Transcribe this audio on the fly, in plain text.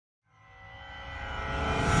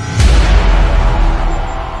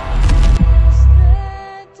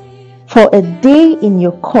For a day in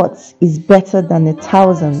your courts is better than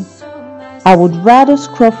 1,000. I would rather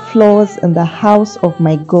scrub floors in the house of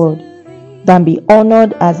my God than be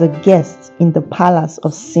honored as a guest in the palace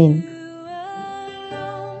of sin.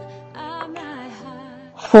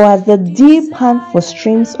 For as the deer pants for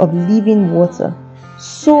streams of living water,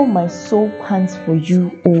 so my soul pants for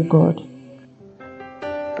you, O God.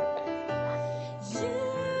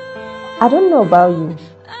 I don't know about you,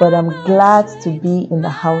 but I'm glad to be in the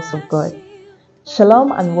house of God.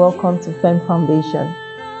 Shalom and welcome to Fem Foundation.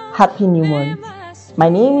 Happy New Month. My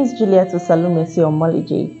name is Juliet Osalumesi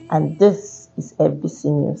Omolije, and this is FBC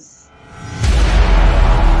News.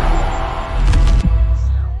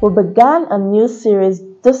 We began a new series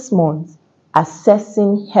this month,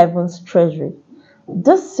 Assessing Heaven's Treasury.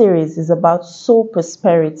 This series is about soul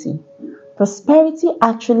prosperity. Prosperity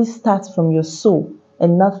actually starts from your soul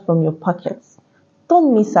and not from your pockets.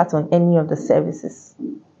 Don't miss out on any of the services.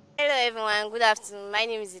 Hello everyone, good afternoon. My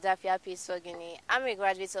name is Idafia Pesogini. I'm a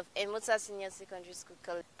graduate of Emota Senior Secondary School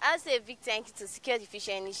College. I say a big thank you to Secure the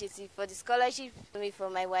Future Initiative for the scholarship for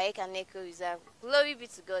my WAEC and NECO exam. Glory be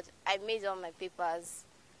to God, I made all my papers.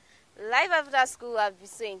 Life after school have been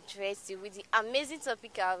so interesting with the amazing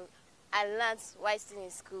topic I learned while still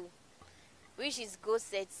in school, which is goal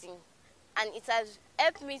setting, and it has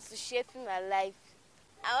helped me to shape my life.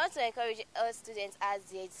 I want to encourage all students out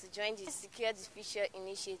there to join the Secure the Future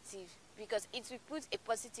initiative because it will put a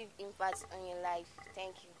positive impact on your life.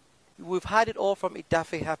 Thank you. We've had it all from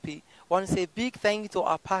Idafe Happy. I want to say a big thank you to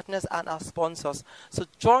our partners and our sponsors. So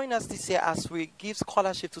join us this year as we give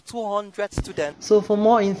scholarship to 200 students. So for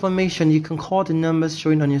more information, you can call the numbers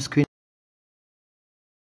showing on your screen.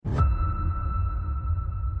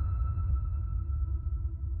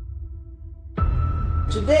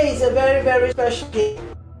 Today is a very, very special day.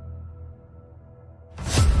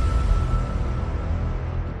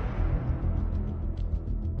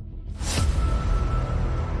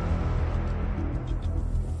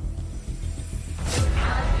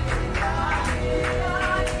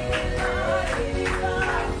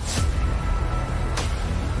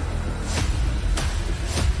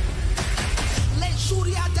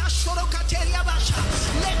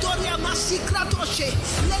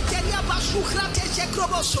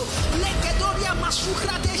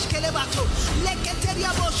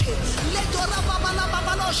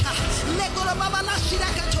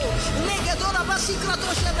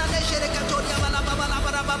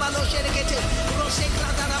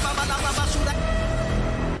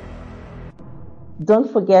 Don't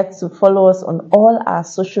forget to follow us on all our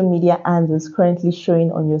social media handles currently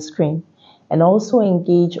showing on your screen, and also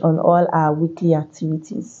engage on all our weekly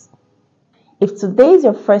activities. If today is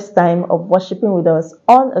your first time of worshiping with us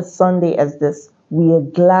on a Sunday as this, we are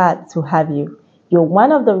glad to have you. You're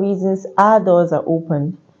one of the reasons our doors are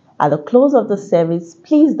open. At the close of the service,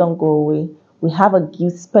 please don't go away. We have a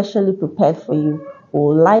gift specially prepared for you. We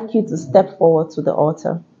would like you to step forward to the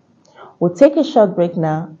altar. We'll take a short break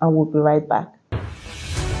now and we'll be right back.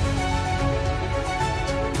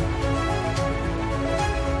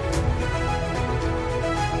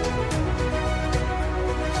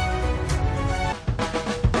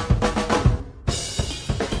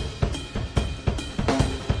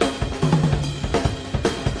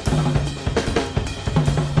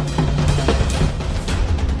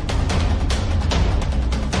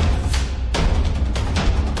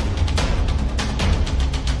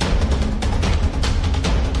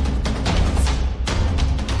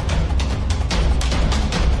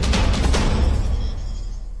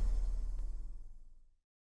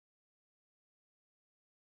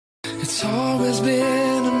 It's always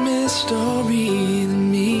been a mystery to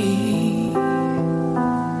me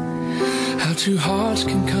how two hearts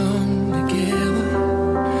can come together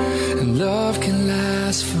and love can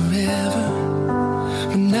last forever.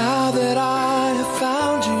 But now that I have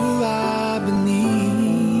found you, I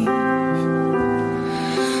believe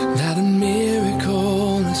that a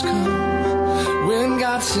miracle has come when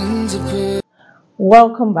God sends a person.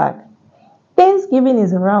 Welcome back. Thanksgiving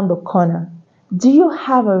is around the corner. Do you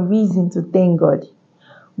have a reason to thank God?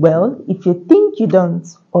 Well, if you think you don't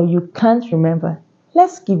or you can't remember,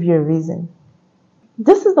 let's give you a reason.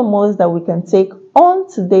 This is the most that we can take on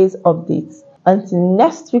today's updates. Until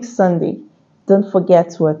next week Sunday, don't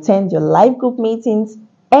forget to attend your live group meetings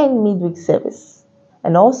and midweek service.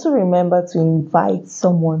 And also remember to invite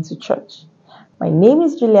someone to church. My name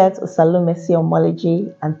is Juliet Osalumesi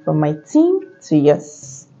Omolije, and from my team to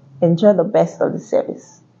yours, enjoy the best of the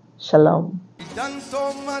service. Shalom. You've done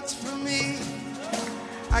so much for me,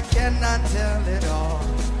 I cannot tell it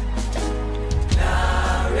all.